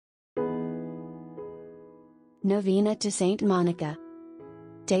Novena to St Monica.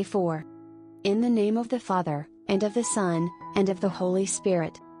 Day 4. In the name of the Father, and of the Son, and of the Holy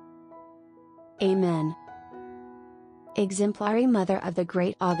Spirit. Amen. Exemplary Mother of the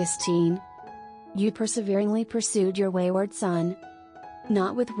Great Augustine, you perseveringly pursued your wayward son,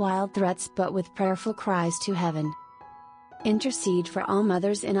 not with wild threats but with prayerful cries to heaven. Intercede for all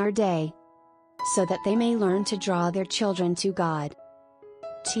mothers in our day, so that they may learn to draw their children to God.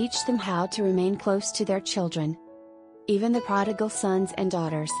 Teach them how to remain close to their children, even the prodigal sons and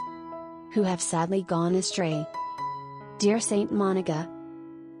daughters, who have sadly gone astray. Dear Saint Monica,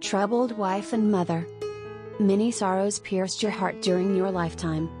 troubled wife and mother, many sorrows pierced your heart during your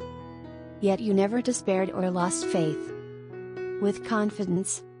lifetime. Yet you never despaired or lost faith. With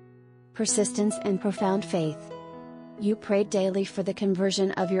confidence, persistence and profound faith, you prayed daily for the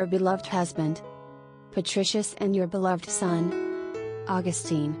conversion of your beloved husband, Patricius, and your beloved son,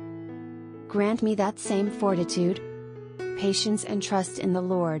 Augustine. Grant me that same fortitude, patience and trust in the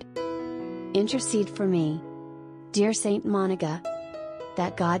Lord. Intercede for me, dear Saint Monica,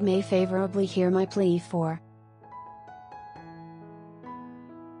 that God may favorably hear my plea for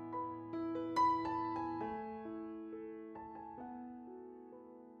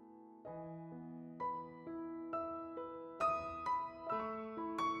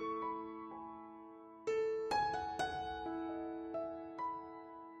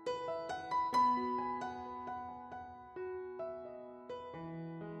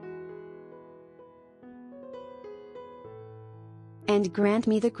and grant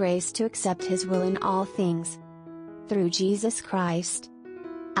me the grace to accept His will in all things. Through Jesus Christ,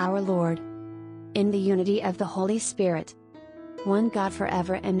 our Lord. In the unity of the Holy Spirit, one God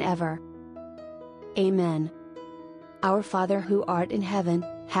forever and ever. Amen. Our Father who art in heaven,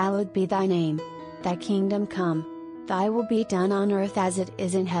 hallowed be thy name. Thy kingdom come, thy will be done on earth as it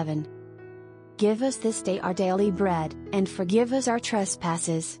is in heaven. Give us this day our daily bread, and forgive us our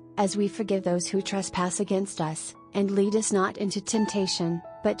trespasses, as we forgive those who trespass against us. And lead us not into temptation,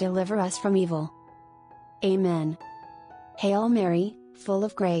 but deliver us from evil. Amen. Hail Mary, full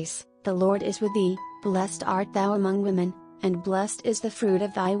of grace, the Lord is with thee, blessed art thou among women, and blessed is the fruit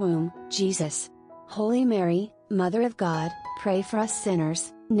of thy womb, Jesus. Holy Mary, Mother of God, pray for us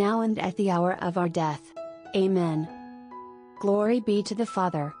sinners, now and at the hour of our death. Amen. Glory be to the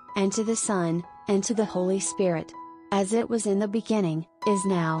Father, and to the Son, and to the Holy Spirit, as it was in the beginning, is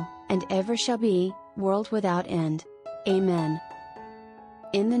now, and ever shall be, world without end. Amen.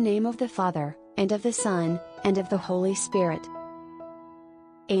 In the name of the Father, and of the Son, and of the Holy Spirit.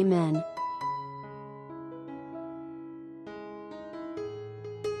 Amen.